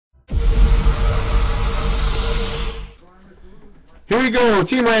Here we go,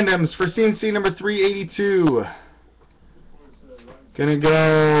 Team Randoms for C&C number 382. Gonna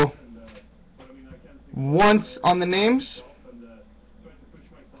go once on the names.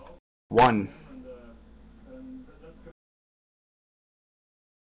 1.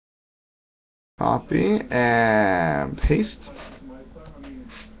 Copy and paste.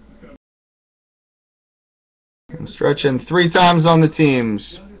 I'm stretching 3 times on the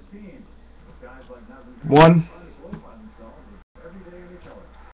teams. 1,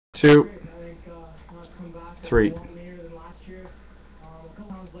 2, 3.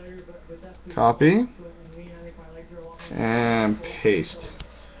 Copy and paste.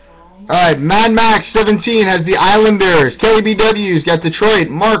 Alright, Mad Max 17 has the Islanders. KBW's got Detroit.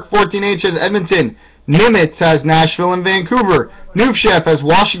 Mark 14H has Edmonton. Nimitz has Nashville and Vancouver. Noofchef has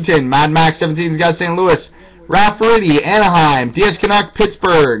Washington. Mad Max 17's got St. Louis. Rafferty, Anaheim. DS Canuck,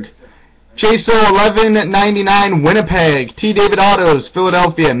 Pittsburgh. Chaso 1199, Winnipeg. T. David Autos,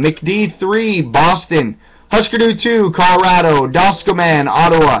 Philadelphia. McD 3, Boston. Husker 2, Colorado. Doscoman,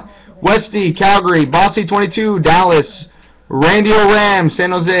 Ottawa. Westy, Calgary. Bossy 22, Dallas. Randy O'Ram,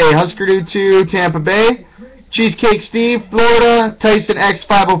 San Jose. Husker 2, Tampa Bay. Cheesecake Steve, Florida. Tyson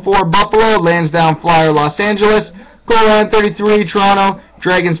X504, Buffalo. Lansdowne Flyer, Los Angeles. Golan 33, Toronto.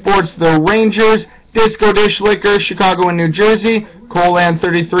 Dragon Sports, the Rangers. Disco Dish Liquor, Chicago and New Jersey. Colan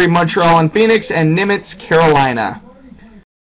 33, Montreal and Phoenix. And Nimitz, Carolina.